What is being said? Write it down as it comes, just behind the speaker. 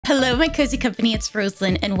Hello, my cozy company, it's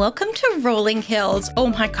Rosealyn, and welcome to Rolling Hills. Oh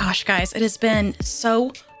my gosh, guys, it has been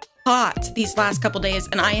so hot these last couple days,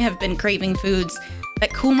 and I have been craving foods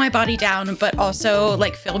that cool my body down, but also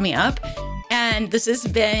like fill me up. And this has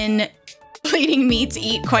been leading me to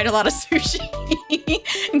eat quite a lot of sushi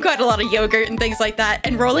and quite a lot of yogurt and things like that.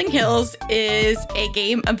 And Rolling Hills is a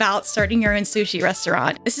game about starting your own sushi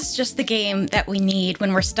restaurant. This is just the game that we need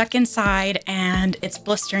when we're stuck inside and it's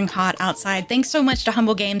blistering hot outside. Thanks so much to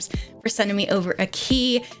Humble Games for sending me over a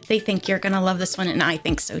key. They think you're gonna love this one, and I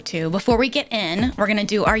think so too. Before we get in, we're gonna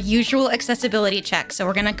do our usual accessibility check. So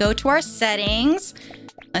we're gonna go to our settings.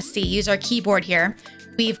 Let's see, use our keyboard here.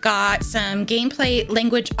 We've got some gameplay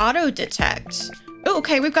language auto detect. Oh,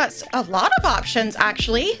 okay, we've got a lot of options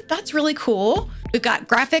actually. That's really cool. We've got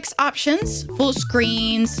graphics options, full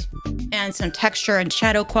screens, and some texture and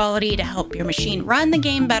shadow quality to help your machine run the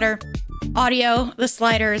game better. Audio, the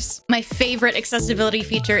sliders. My favorite accessibility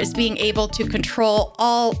feature is being able to control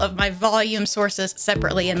all of my volume sources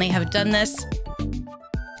separately, and they have done this.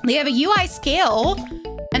 They have a UI scale,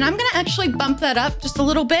 and I'm gonna actually bump that up just a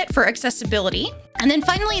little bit for accessibility. And then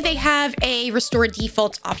finally, they have a restore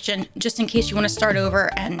default option, just in case you want to start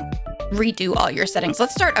over and redo all your settings.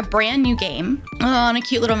 Let's start a brand new game. Oh, and a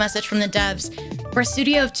cute little message from the devs. We're a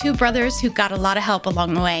studio of two brothers who got a lot of help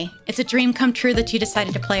along the way. It's a dream come true that you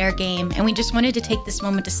decided to play our game, and we just wanted to take this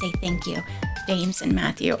moment to say thank you, James and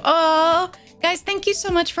Matthew. Oh, guys, thank you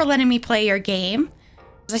so much for letting me play your game.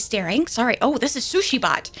 Was I staring? Sorry. Oh, this is Sushi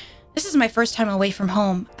Bot. This is my first time away from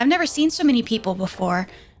home. I've never seen so many people before.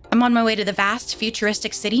 I'm on my way to the vast,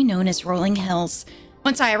 futuristic city known as Rolling Hills.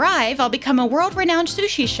 Once I arrive, I'll become a world-renowned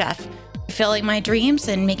sushi chef, fulfilling my dreams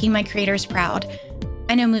and making my creators proud.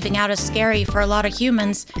 I know moving out is scary for a lot of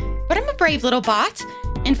humans, but I'm a brave little bot.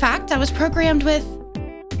 In fact, I was programmed with...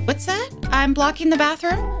 What's that? I'm blocking the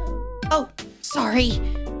bathroom? Oh, sorry.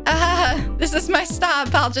 This is my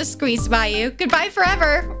stop. I'll just squeeze by you. Goodbye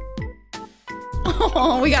forever.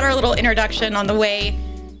 Oh, we got our little introduction on the way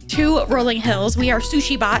to Rolling Hills. We are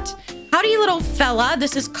Sushi Bot. Howdy, little fella.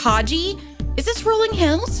 This is Kaji. Is this Rolling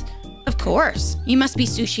Hills? Of course. You must be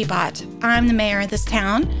Sushi Bot. I'm the mayor of this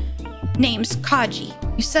town. Name's Kaji.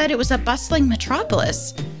 You said it was a bustling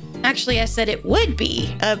metropolis. Actually, I said it would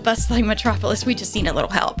be a bustling metropolis. We just need a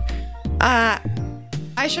little help. I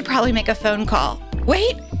should probably make a phone call.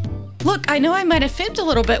 Wait. Look, I know I might have fibbed a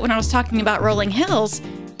little bit when I was talking about Rolling Hills.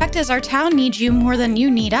 Fact is, our town needs you more than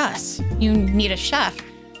you need us. You need a chef.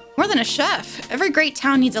 More than a chef. Every great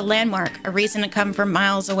town needs a landmark, a reason to come from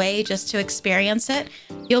miles away just to experience it.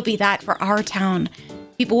 You'll be that for our town.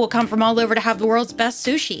 People will come from all over to have the world's best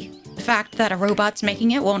sushi. The fact that a robot's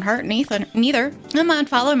making it won't hurt neither. Come on,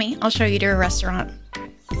 follow me. I'll show you to a restaurant.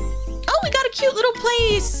 Oh, we got a cute little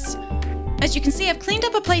place. As you can see, I've cleaned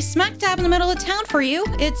up a place smack dab in the middle of town for you.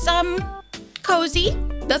 It's, cozy.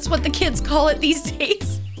 That's what the kids call it these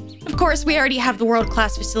days. Of course, we already have the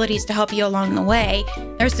world-class facilities to help you along the way.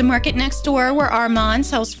 There's the market next door where Armand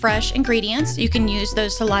sells fresh ingredients. You can use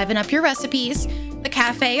those to liven up your recipes. The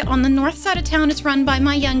cafe on the north side of town is run by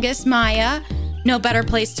my youngest, Maya. No better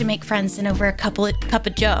place to make friends than over a cup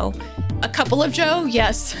of Joe. A couple of Joe?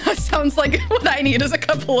 Yes, that sounds like what I need is a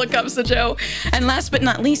couple of cups of Joe. And last but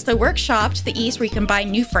not least, the workshop to the east where you can buy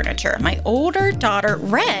new furniture. My older daughter,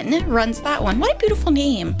 Ren, runs that one. What a beautiful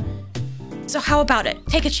name. So how about it?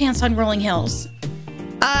 Take a chance on Rolling Hills.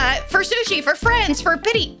 For sushi, for friends, for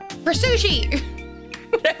pity, for sushi.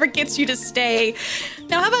 Whatever gets you to stay.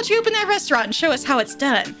 Now, how about you open that restaurant and show us how it's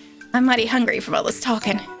done? I'm mighty hungry from all this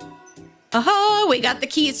talking. Oh, we got the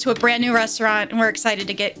keys to a brand new restaurant, and we're excited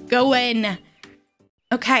to get going.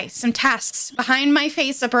 Okay, some tasks. Behind my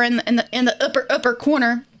face, in the upper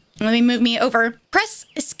corner. Let me move me over. Press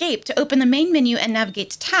escape to open the main menu and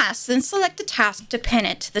navigate to tasks, then select a task to pin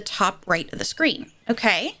it to the top right of the screen.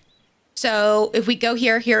 Okay. So if we go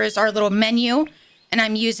here, here is our little menu, and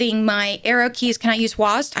I'm using my arrow keys. Can I use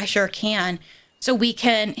WASD? I sure can. So we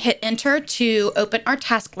can hit enter to open our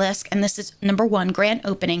task list, and this is number 1, grand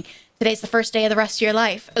opening. Today's the first day of the rest of your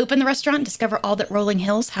life. Open the restaurant and discover all that Rolling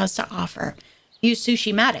Hills has to offer. Use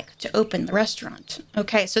Sushi-matic to open the restaurant.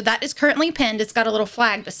 Okay, so that is currently pinned. It's got a little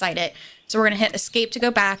flag beside it. So we're gonna hit escape to go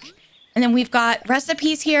back. And then we've got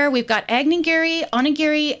recipes here. We've got egg nigiri,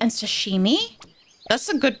 onigiri, and sashimi. That's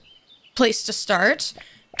a good place to start.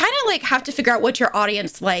 Kind of like have to figure out what your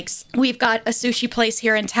audience likes. We've got a sushi place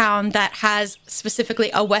here in town that has specifically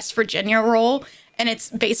a West Virginia roll, and it's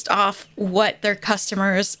based off what their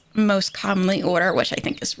customers most commonly order, which I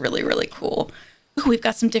think is really, really cool. Ooh, we've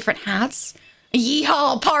got some different hats.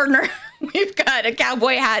 Yeehaw, partner. We've got a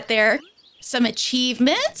cowboy hat there. Some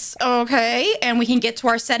achievements. Okay. And we can get to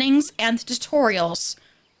our settings and the tutorials.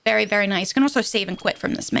 Very, very nice. You can also save and quit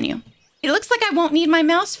from this menu. It looks like I won't need my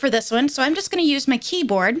mouse for this one, so I'm just going to use my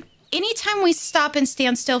keyboard. Anytime we stop and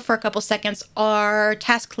stand still for a couple seconds, our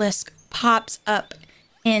task list pops up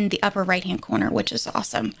in the upper right-hand corner, which is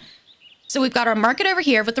awesome. So we've got our market over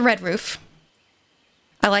here with the red roof.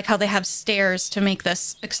 I like how they have stairs to make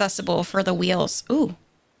this accessible for the wheels. Ooh,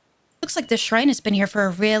 looks like this shrine has been here for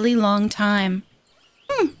a really long time.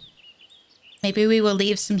 Maybe we will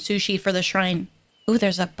leave some sushi for the shrine. Ooh,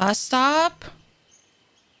 there's a bus stop.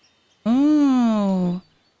 Ooh,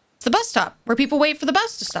 it's the bus stop where people wait for the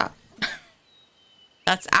bus to stop.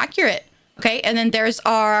 That's accurate. Okay, and then there's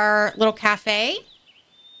our little cafe.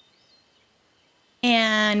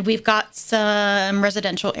 And we've got some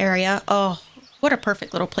residential area. Oh, what a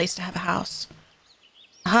perfect little place to have a house.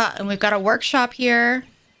 And we've got a workshop here.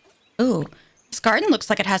 Ooh, this garden looks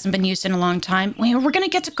like it hasn't been used in a long time. Wait, we're going to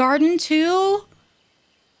get to garden too?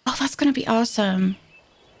 Oh, that's going to be awesome.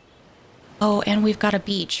 Oh, and we've got a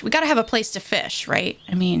beach. We got to have a place to fish, right?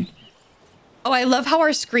 I mean, oh, I love how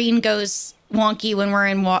our screen goes wonky when we're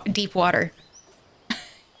in deep water.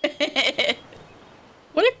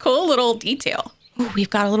 What a cool little detail. Ooh, we've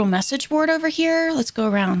got a little message board over here. Let's go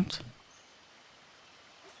around.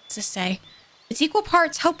 What's this say? It's equal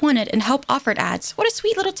parts help wanted and help offered ads. What a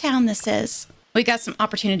sweet little town this is. We got some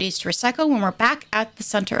opportunities to recycle when we're back at the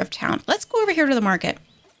center of town. Let's go over here to the market.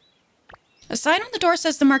 A sign on the door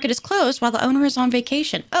says the market is closed while the owner is on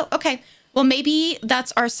vacation. Oh, okay. Well, maybe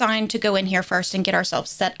that's our sign to go in here first and get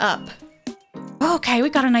ourselves set up. Okay, we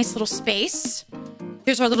got a nice little space.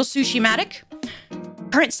 Here's our little sushi-matic.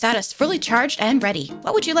 Current status, fully charged and ready.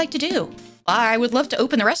 What would you like to do? I would love to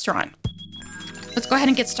open the restaurant. Let's go ahead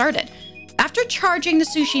and get started. After charging the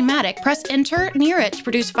sushi-matic, press enter near it to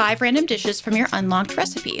produce 5 random dishes from your unlocked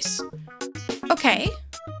recipes. Okay.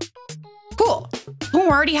 Cool. We're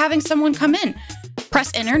already having someone come in.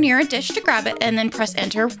 Press enter near a dish to grab it, and then press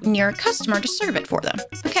enter near a customer to serve it for them.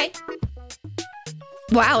 Okay.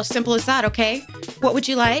 Wow, simple as that, okay? What would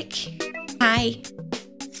you like? Hi.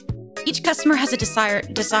 Each customer has a desired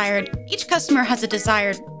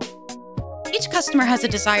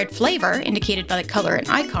flavor indicated by the color and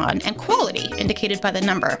icon, and quality indicated by the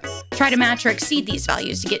number. Try to match or exceed these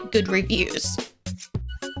values to get good reviews.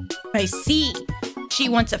 I see. She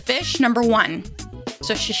wants a fish, number 1.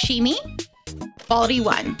 So sashimi, quality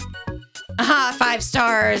 1. Aha, 5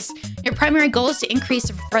 stars. Your primary goal is to increase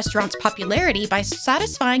the restaurant's popularity by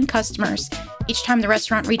satisfying customers. Each time the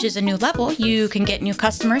restaurant reaches a new level, you can get new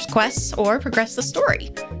customers, quests, or progress the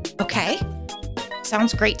story. Okay.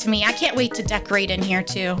 Sounds great to me. I can't wait to decorate in here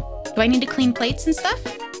too. Do I need to clean plates and stuff?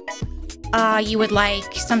 You would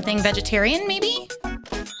like something vegetarian, maybe?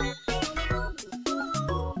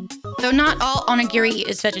 Though not all onigiri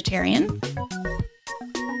is vegetarian.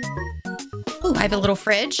 Ooh, I have a little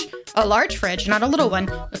fridge. A large fridge, not a little one,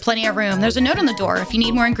 with plenty of room. There's a note on the door. If you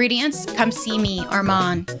need more ingredients, come see me,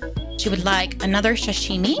 Armand. She would like another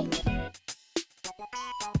sashimi.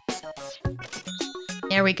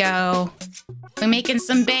 There we go. We're making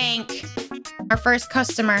some bank. Our first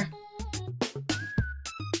customer.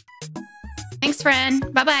 Thanks,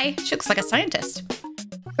 friend. Bye-bye. She looks like a scientist.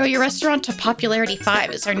 Grow your restaurant to popularity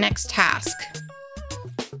 5 is our next task.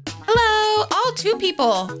 Hello. Oh, 2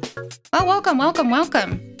 people. Oh, welcome, welcome,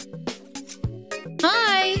 welcome.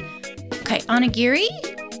 Hi. Okay, onigiri.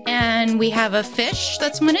 And we have a fish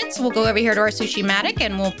that's minute. So we'll go over here to our sushi-matic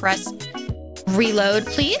and we'll press reload,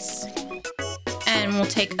 please. And we'll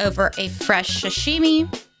take over a fresh sashimi.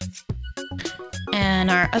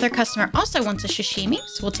 And our other customer also wants a sashimi,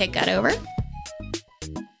 so we'll take that over.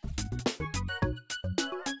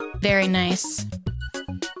 Very nice.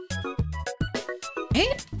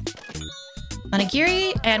 Okay.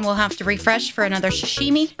 Onigiri, and we'll have to refresh for another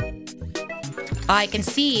sashimi. I can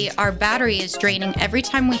see our battery is draining every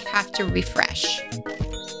time we have to refresh.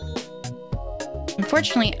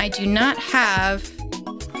 Unfortunately, I do not have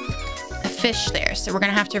a fish there, so we're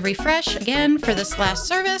gonna have to refresh again for this last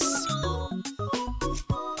service.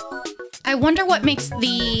 I wonder what makes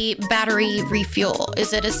the battery refuel.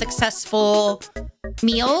 Is it a successful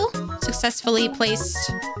meal? Successfully placed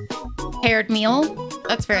paired meal?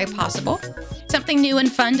 That's very possible. Something new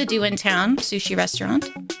and fun to do in town. Sushi restaurant.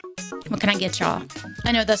 What can I get y'all?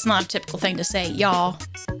 I know that's not a typical thing to say, y'all.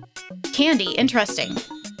 Candy, interesting.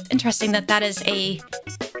 Interesting that that is a...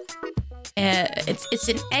 it's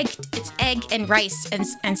an egg. It's egg and rice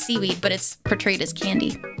and seaweed, but it's portrayed as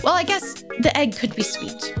candy. Well, I guess the egg could be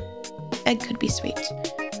sweet. Egg could be sweet.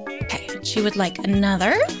 Okay, she would like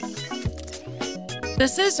another.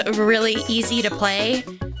 This is really easy to play,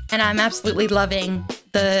 and I'm absolutely loving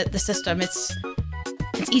the system. It's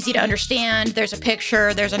It's easy to understand. There's a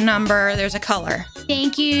picture, there's a number, there's a color.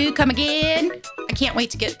 Thank you. Come again. I can't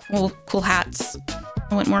wait to get cool hats.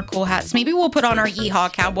 I want more cool hats. Maybe we'll put on our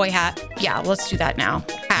yeehaw cowboy hat. Yeah, let's do that now.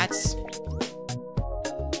 Hats.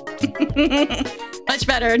 Much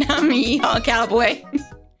better. Now I'm a yeehaw cowboy.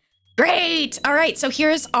 Great. All right, so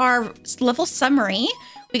here's our level summary.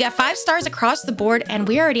 We got 5 stars across the board, and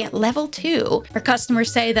we're already at level 2. Our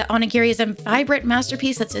customers say that onigiri is a vibrant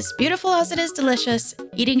masterpiece that's as beautiful as it is delicious.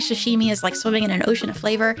 Eating sashimi is like swimming in an ocean of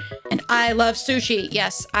flavor, and I love sushi.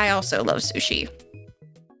 Yes, I also love sushi.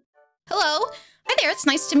 Hello. Hi there. It's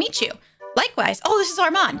nice to meet you. Likewise. Oh, this is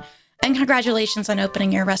Armand. And congratulations on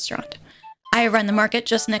opening your restaurant. I run the market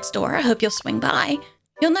just next door. I hope you'll swing by.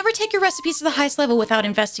 You'll never take your recipes to the highest level without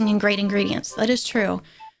investing in great ingredients. That is true.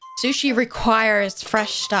 Sushi requires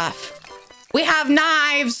fresh stuff. We have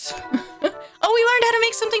knives. Oh, we learned how to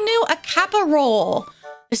make something new. A kappa roll.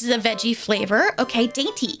 This is a veggie flavor. Okay,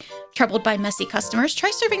 dainty. Troubled by messy customers,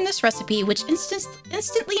 try serving this recipe, which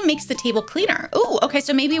instantly makes the table cleaner. Oh, okay,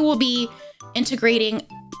 so maybe we'll be integrating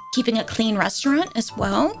keeping a clean restaurant as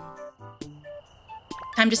well.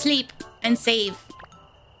 Time to sleep and save.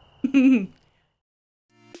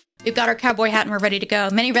 We've got our cowboy hat and we're ready to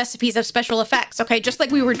go. Many recipes have special effects. Okay, just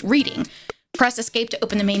like we were reading. Press escape to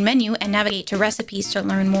open the main menu and navigate to recipes to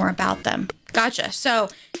learn more about them. Gotcha. So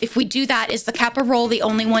if we do that, is the kappa roll the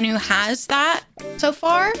only one who has that so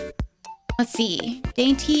far? Let's see.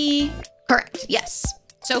 Dainty. Correct. Yes.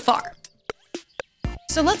 So far.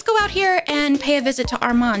 So let's go out here and pay a visit to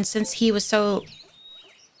Armand since he was so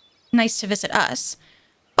nice to visit us.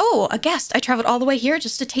 Oh, a guest. I traveled all the way here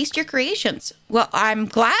just to taste your creations. Well, I'm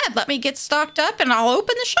glad. Let me get stocked up and I'll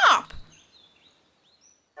open the shop.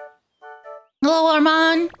 Hello,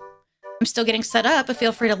 Armand. I'm still getting set up, but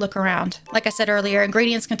feel free to look around. Like I said earlier,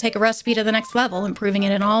 ingredients can take a recipe to the next level, improving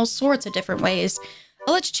it in all sorts of different ways.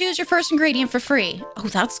 I'll let you choose your first ingredient for free. Oh,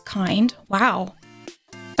 that's kind. Wow.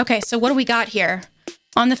 Okay, so what do we got here?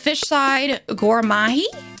 On the fish side, gourmahi.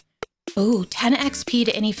 Ooh, 10 XP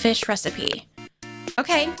to any fish recipe.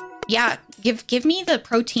 Okay, yeah, give me the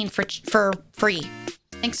protein for free.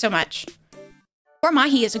 Thanks so much.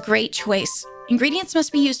 Gourmahi is a great choice. Ingredients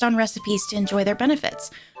must be used on recipes to enjoy their benefits.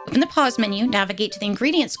 Open the pause menu, navigate to the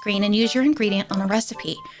ingredient screen, and use your ingredient on a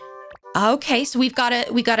recipe. Okay, so we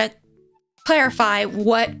gotta clarify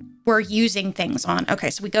what we're using things on. Okay,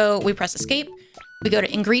 so we press escape, we go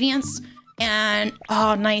to ingredients, and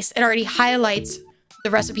oh, nice. It already highlights the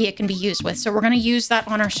recipe it can be used with. So we're gonna use that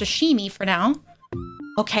on our sashimi for now.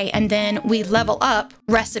 Okay, and then we level up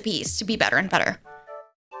recipes to be better and better.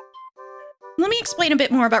 Let me explain a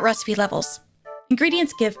bit more about recipe levels.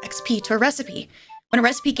 Ingredients give XP to a recipe. When a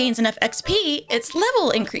recipe gains enough XP, its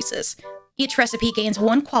level increases. Each recipe gains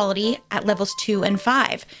 1 quality at levels 2 and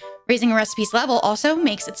 5. Raising a recipe's level also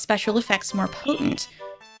makes its special effects more potent.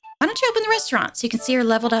 Why don't you open the restaurant so you can see your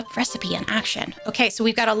leveled up recipe in action? Okay, so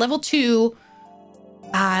we've got a level 2,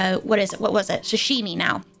 what is it? What was it? Sashimi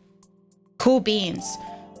now. Cool beans.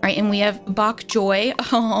 All right, and we have bok choy.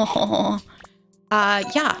 Oh,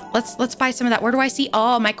 yeah, let's buy some of that. Where do I see?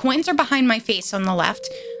 Oh, my coins are behind my face on the left.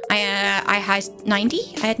 I had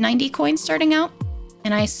 90. I had 90 coins starting out,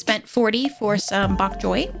 and I spent 40 for some bok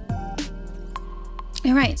choy.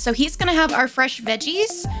 All right, so he's gonna have our fresh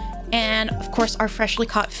veggies, and of course our freshly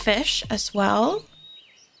caught fish as well.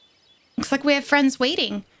 Looks like we have friends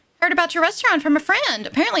waiting. Heard about your restaurant from a friend.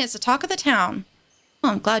 Apparently, it's the talk of the town. Oh,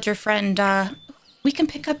 I'm glad your friend. We can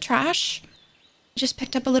pick up trash. I just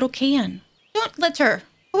picked up a little can. Don't litter.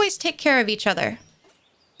 Always take care of each other.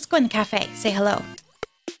 Let's go in the cafe. Say hello.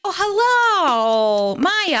 Oh, hello!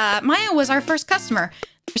 Maya. Maya was our first customer.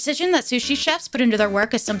 The precision that sushi chefs put into their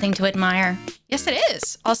work is something to admire. Yes, it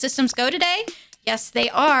is. All systems go today? Yes, they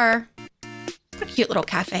are. What a cute little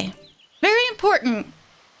cafe. Very important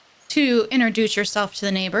to introduce yourself to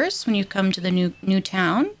the neighbors when you come to the new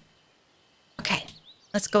town. Okay,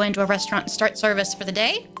 let's go into a restaurant and start service for the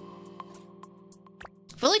day.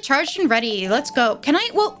 Fully charged and ready. Let's go. Can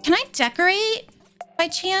I decorate by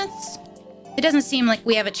chance? It doesn't seem like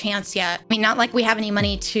we have a chance yet. I mean, not like we have any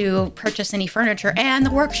money to purchase any furniture, and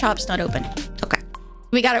the workshop's not open. Okay.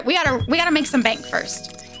 We gotta make some bank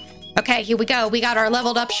first. Okay, here we go. We got our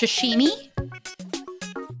leveled up sashimi.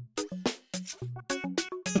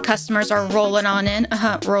 And customers are rolling on in.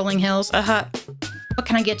 Rolling hills. What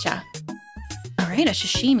can I get ya? All right, a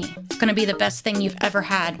sashimi. It's gonna be the best thing you've ever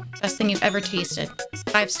had. Best thing you've ever tasted.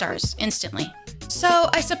 5 stars, instantly. So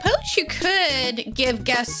I suppose you could give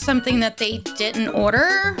guests something that they didn't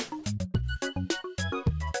order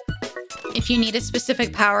if you need a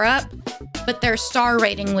specific power-up, but their star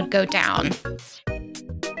rating would go down.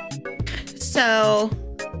 So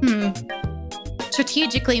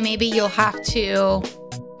Strategically, maybe you'll have to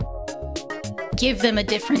give them a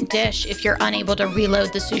different dish if you're unable to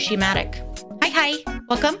reload the Sushi-matic. Hi,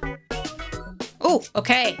 welcome. Oh,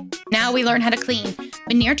 okay. Now we learn how to clean.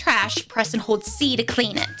 When near trash, press and hold C to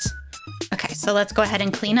clean it. Okay, so let's go ahead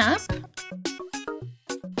and clean up.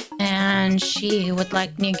 And she would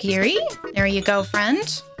like nigiri. There you go,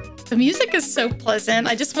 friend. The music is so pleasant.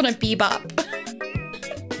 I just want to bebop.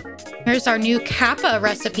 Here's our new kappa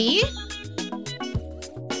recipe,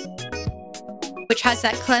 which has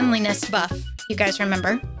that cleanliness buff. You guys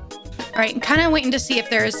remember? All right, I'm kind of waiting to see if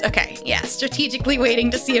there's, okay, yeah, strategically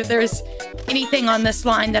waiting to see if there's anything on this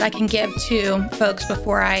line that I can give to folks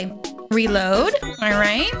before I reload. All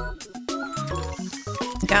right.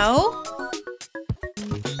 Go.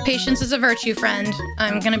 Patience is a virtue, friend.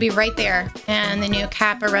 I'm going to be right there. And the new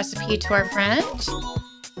kappa recipe to our friend.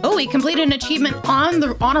 Oh, we completed an achievement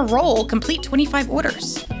on a roll. Complete 25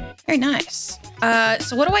 orders. Very nice.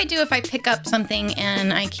 So what do I do if I pick up something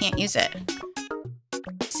and I can't use it?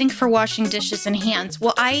 Sink for washing dishes and hands.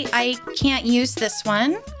 Well, I can't use this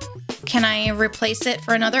one. Can I replace it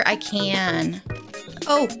for another? I can.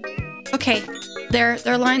 Oh, okay. Their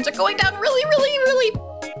lines are going down really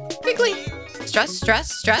quickly. Stress.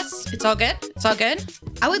 It's all good. It's all good.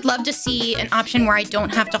 I would love to see an option where I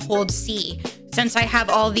don't have to hold C. Since I have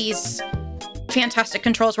all these fantastic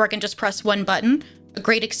controls where I can just press one button, a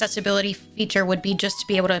great accessibility feature would be just to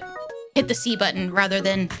be able to hit the C button rather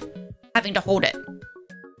than having to hold it.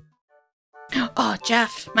 Oh,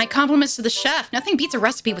 Jeff, my compliments to the chef. Nothing beats a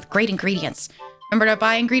recipe with great ingredients. Remember to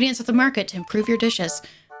buy ingredients at the market to improve your dishes.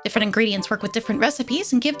 Different ingredients work with different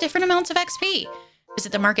recipes and give different amounts of XP.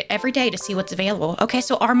 Visit the market every day to see what's available. Okay,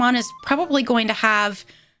 so Armand is probably going to have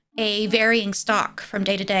a varying stock from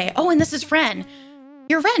day to day. Oh, and this is Ren.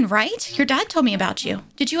 You're Ren, right? Your dad told me about you.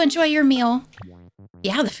 Did you enjoy your meal?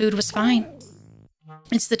 Yeah, the food was fine.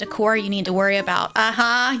 It's the decor you need to worry about.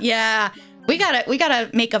 Yeah. We gotta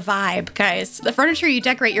make a vibe, guys. The furniture you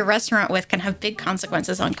decorate your restaurant with can have big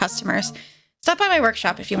consequences on customers. Stop by my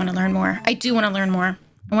workshop if you want to learn more. I do want to learn more.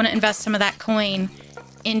 I want to invest some of that coin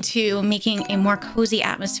into making a more cozy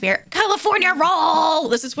atmosphere. California roll!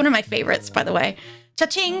 This is one of my favorites, by the way.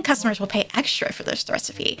 Cha-ching! Customers will pay extra for this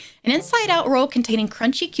recipe. An inside-out roll containing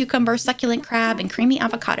crunchy cucumber, succulent crab, and creamy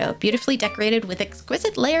avocado, beautifully decorated with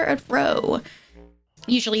exquisite layer of roe.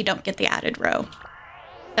 Usually you don't get the added roe.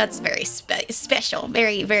 That's very special,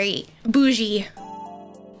 very bougie.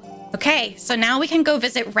 Okay, so now we can go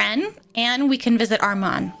visit Ren, and we can visit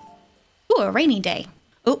Armand. Ooh, a rainy day.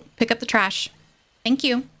 Oh, pick up the trash. Thank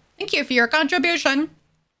you. Thank you for your contribution.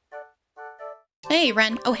 Hey,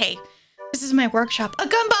 Ren. Oh, hey. This is my workshop. A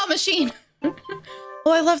gumball machine.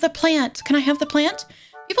 Oh, I love the plant. Can I have the plant?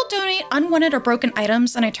 People donate unwanted or broken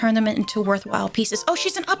items, and I turn them into worthwhile pieces. Oh,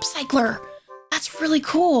 she's an upcycler. That's really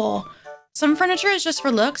cool. Some furniture is just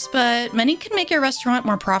for looks, but many can make your restaurant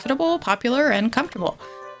more profitable, popular, and comfortable.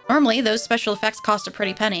 Normally, those special effects cost a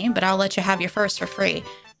pretty penny, but I'll let you have your first for free.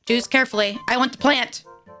 Choose carefully. I want the plant.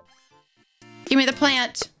 Give me the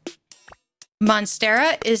plant.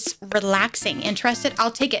 Monstera is relaxing. Interested?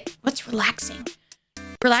 I'll take it. What's relaxing?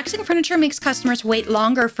 Relaxing furniture makes customers wait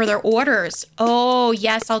longer for their orders. Oh,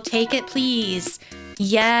 yes, I'll take it, please.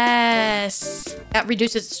 Yes. That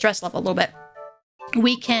reduces the stress level a little bit.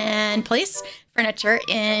 We can place furniture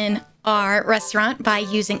in our restaurant by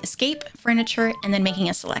using escape furniture and then making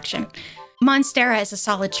a selection. Monstera is a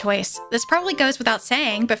solid choice. This probably goes without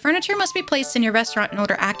saying, but furniture must be placed in your restaurant in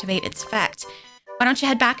order to activate its effect. Why don't you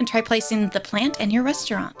head back and try placing the plant in your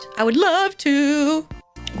restaurant? I would love to.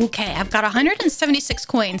 Okay, I've got 176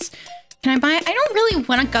 coins. Can I buy? I don't really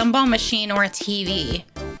want a gumball machine or a TV.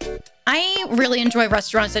 I really enjoy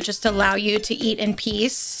restaurants that just allow you to eat in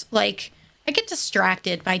peace. Like, I get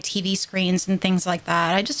distracted by TV screens and things like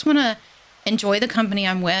that. I just want to enjoy the company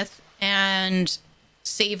I'm with and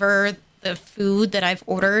savor the food that I've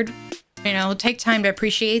ordered. You know, take time to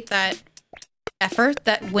appreciate that effort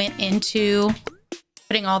that went into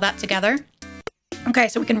putting all that together. Okay,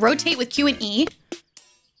 so we can rotate with Q and E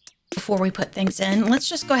before we put things in. Let's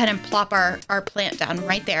just go ahead and plop our plant down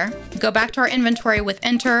right there. Go back to our inventory with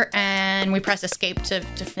Enter, and we press Escape to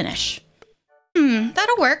finish.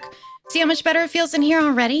 That'll work. See how much better it feels in here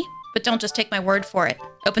already? But don't just take my word for it.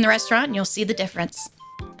 Open the restaurant and you'll see the difference.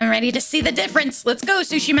 I'm ready to see the difference. Let's go,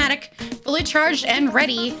 Sushi-matic. Fully charged and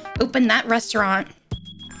ready. Open that restaurant.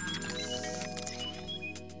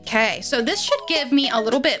 Okay, so this should give me a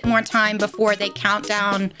little bit more time before they count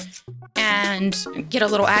down and get a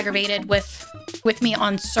little aggravated with me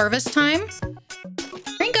on service time.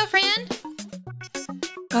 Here you go, friend.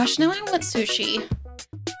 Gosh, now I want sushi.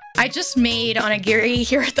 I just made onigiri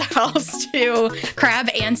here at the house too. Crab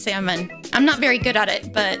and salmon. I'm not very good at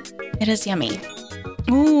it, but it is yummy.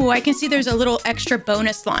 Ooh, I can see there's a little extra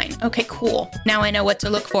bonus line. Okay, cool. Now I know what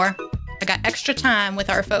to look for. I got extra time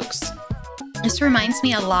with our folks. This reminds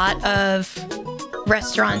me a lot of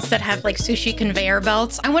restaurants that have like sushi conveyor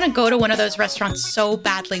belts. I want to go to one of those restaurants so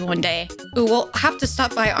badly one day. Ooh, we'll have to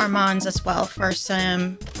stop by Armand's as well for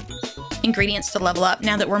some ingredients to level up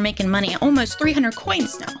now that we're making money. Almost 300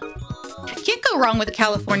 coins now. Can't go wrong with a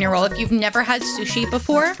California roll if you've never had sushi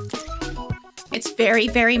before. It's very,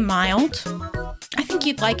 very mild. I think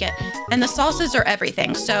you'd like it. And the sauces are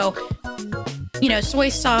everything. So, you know, soy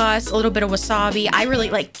sauce, a little bit of wasabi. I really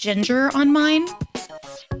like ginger on mine.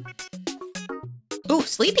 Ooh,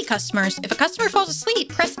 sleepy customers. If a customer falls asleep,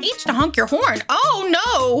 press H to honk your horn. Oh,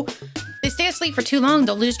 no. If they stay asleep for too long,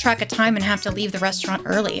 they'll lose track of time and have to leave the restaurant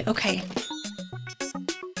early. Okay.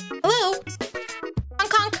 Hello.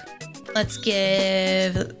 Honk, honk. Let's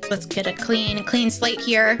get a clean slate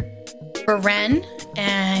here for Ren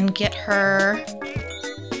and get her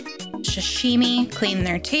sashimi, clean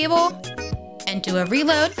their table, and do a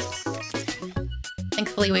reload.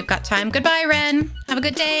 Thankfully, we've got time. Goodbye, Ren. Have a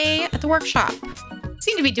good day at the workshop.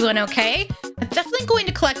 Seem to be doing okay. I'm definitely going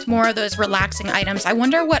to collect more of those relaxing items. I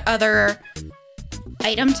wonder what other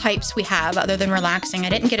item types we have other than relaxing. I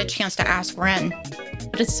didn't get a chance to ask Ren,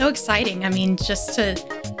 but it's so exciting. I mean, just to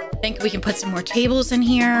think we can put some more tables in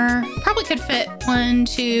here. Probably could fit 1,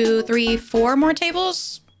 2, 3, 4 more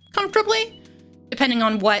tables comfortably, depending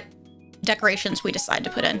on what decorations we decide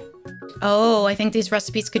to put in. Oh, I think these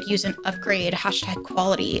recipes could use an upgrade. Hashtag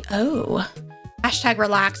quality. Oh, hashtag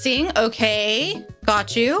relaxing. Okay,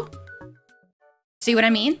 got you. See what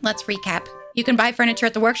I mean? Let's recap. You can buy furniture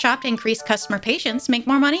at the workshop to increase customer patience, make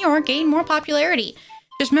more money, or gain more popularity.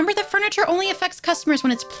 Just remember that furniture only affects customers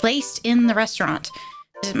when it's placed in the restaurant.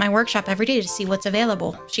 Visit my workshop every day to see what's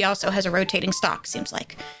available. She also has a rotating stock, seems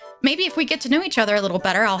like. Maybe if we get to know each other a little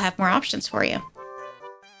better, I'll have more options for you.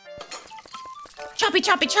 Choppy,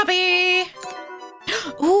 choppy, choppy!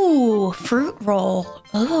 Ooh, fruit roll.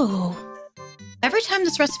 Oh. Every time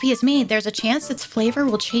this recipe is made, there's a chance its flavor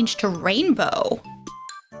will change to rainbow.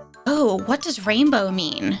 Oh, what does rainbow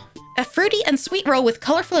mean? A fruity and sweet roll with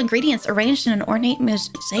colorful ingredients arranged in an ornate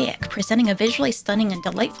mosaic, presenting a visually stunning and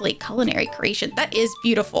delightfully culinary creation. That is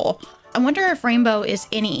beautiful. I wonder if rainbow is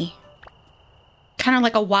any kind of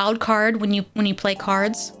like a wild card when you play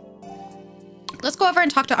cards. Let's go over and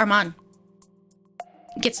talk to Armand.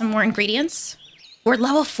 Get some more ingredients. We're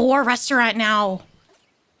level 4 restaurant now.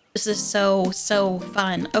 This is so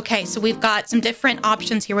fun. Okay, so we've got some different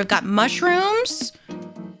options here. We've got mushrooms.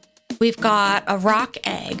 We've got a rock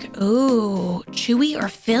egg. Ooh, chewy or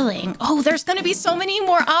filling. Oh, there's gonna be so many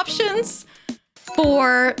more options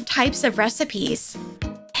for types of recipes.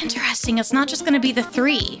 Interesting, it's not just gonna be the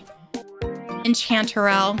 3.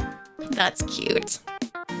 Enchanterelle, that's cute.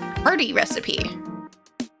 Hearty recipe.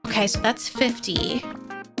 Okay, so that's 50.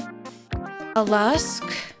 A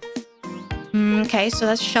lusk. Okay, so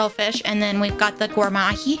that's shellfish. And then we've got the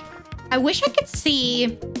gourmahi. I wish I could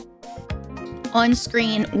see on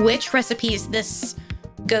screen which recipes this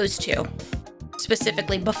goes to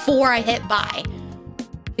specifically before I hit buy.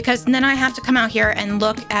 Because then I have to come out here and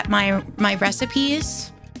look at my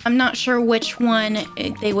recipes. I'm not sure which one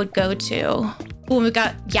they would go to. Oh, we've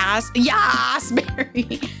got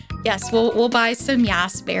yasberry. Yes, we'll buy some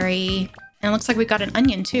yasberry. And it looks like we got an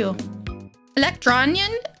onion too.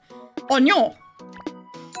 Electronian? Onion.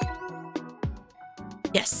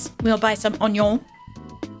 Yes, we'll buy some onion.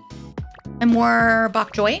 And more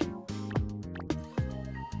bok choy.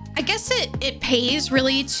 I guess it pays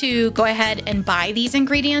really to go ahead and buy these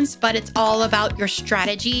ingredients, but it's all about your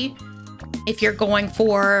strategy. If you're going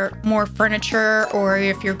for more furniture or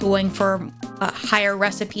if you're going for higher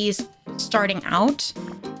recipes starting out.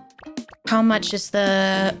 How much is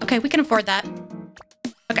the... Okay, we can afford that.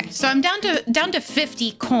 Okay, so I'm down to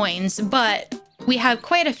 50 coins, but we have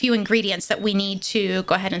quite a few ingredients that we need to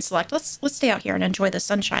go ahead and select. Let's stay out here and enjoy the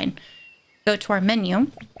sunshine. Go to our menu.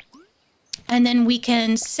 And then we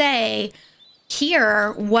can say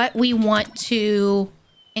here what we want to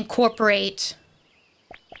incorporate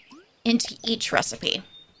into each recipe.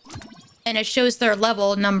 And it shows their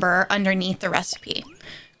level number underneath the recipe.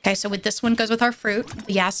 Okay, so with this one goes with our fruit,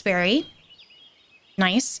 the yasberry.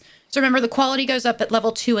 Nice. So remember, the quality goes up at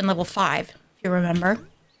level 2 and level 5, if you remember.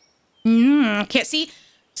 Can't see.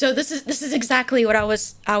 So this is exactly what I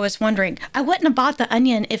was wondering. I wouldn't have bought the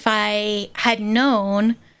onion if I had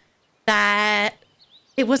known that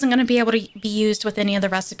it wasn't going to be able to be used with any of the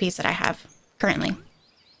recipes that I have currently.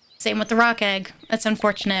 Same with the rock egg. That's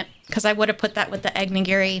unfortunate because I would have put that with the egg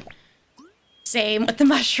nigiri. Same with the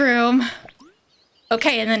mushroom.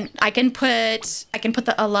 Okay, and then I can put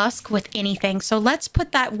the allusk with anything. So let's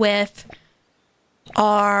put that with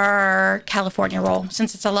our California roll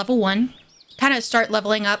since it's a level 1. Kind of start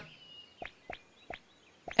leveling up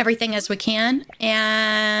everything as we can.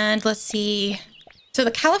 And let's see. So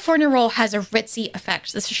the California roll has a ritzy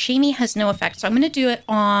effect. The sashimi has no effect. So I'm going to do it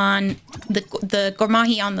on the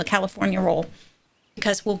gourmahi on the California roll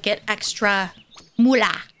because we'll get extra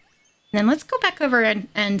moolah. And then let's go back over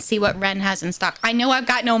and see what Ren has in stock. I know I've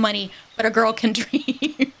got no money, but a girl can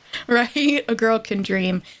dream, right? A girl can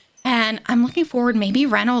dream. And I'm looking forward, maybe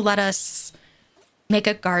Ren will let us make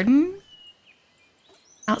a garden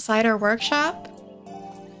outside our workshop.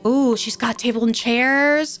 Ooh, she's got table and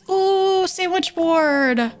chairs. Ooh, sandwich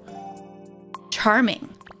board. Charming.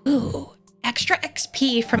 Ooh, extra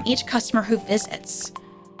XP from each customer who visits.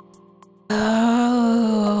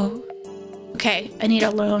 Oh. Okay, I need a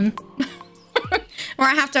loan. Or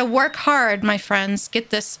I have to work hard, my friends. Get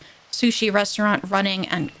this sushi restaurant running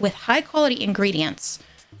and with high quality ingredients.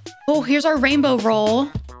 Oh, here's our rainbow roll.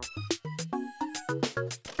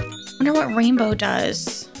 Wonder what rainbow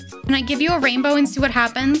does. Can I give you a rainbow and see what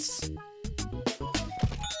happens?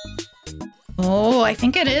 Oh, I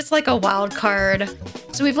think it is like a wild card.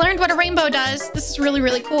 So we've learned what a rainbow does. This is really,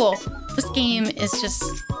 really cool. This game is just...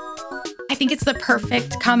 I think it's the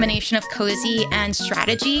perfect combination of cozy and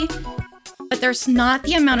strategy. But there's not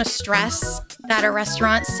the amount of stress that a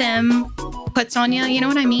restaurant sim puts on you. You know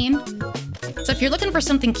what I mean? So if you're looking for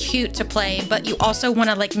something cute to play, but you also want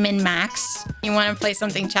to like min-max, you want to play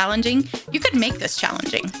something challenging, you could make this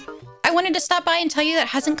challenging. I wanted to stop by and tell you that it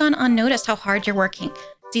hasn't gone unnoticed how hard you're working.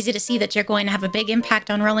 It's easy to see that you're going to have a big impact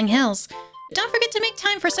on Rolling Hills. But don't forget to make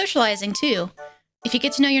time for socializing too. If you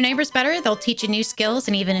get to know your neighbors better, they'll teach you new skills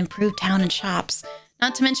and even improve town and shops.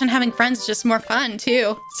 Not to mention having friends is just more fun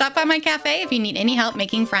too. Stop by my cafe if you need any help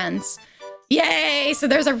making friends. Yay! So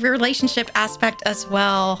there's a relationship aspect as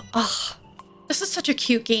well. Oh, this is such a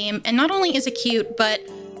cute game. And not only is it cute, but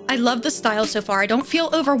I love the style so far. I don't feel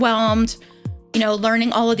overwhelmed, you know,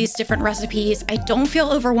 learning all of these different recipes. I don't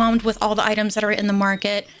feel overwhelmed with all the items that are in the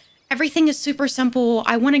market. Everything is super simple.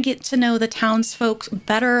 I want to get to know the townsfolk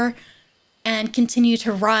better and continue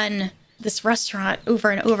to run this restaurant over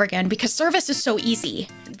and over again because service is so easy.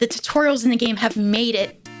 The tutorials in the game have made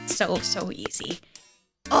it so easy.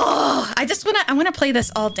 Oh, I want to play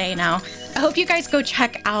this all day now. I hope you guys go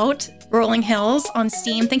check out Rolling Hills on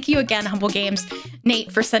Steam. Thank you again, Humble Games,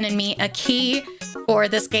 Nate, for sending me a key for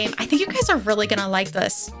this game. I think you guys are really gonna like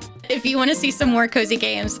this. If you want to see some more cozy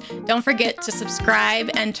games, don't forget to subscribe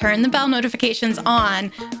and turn the bell notifications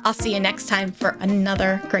on. I'll see you next time for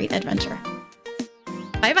another great adventure.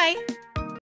 Bye-bye.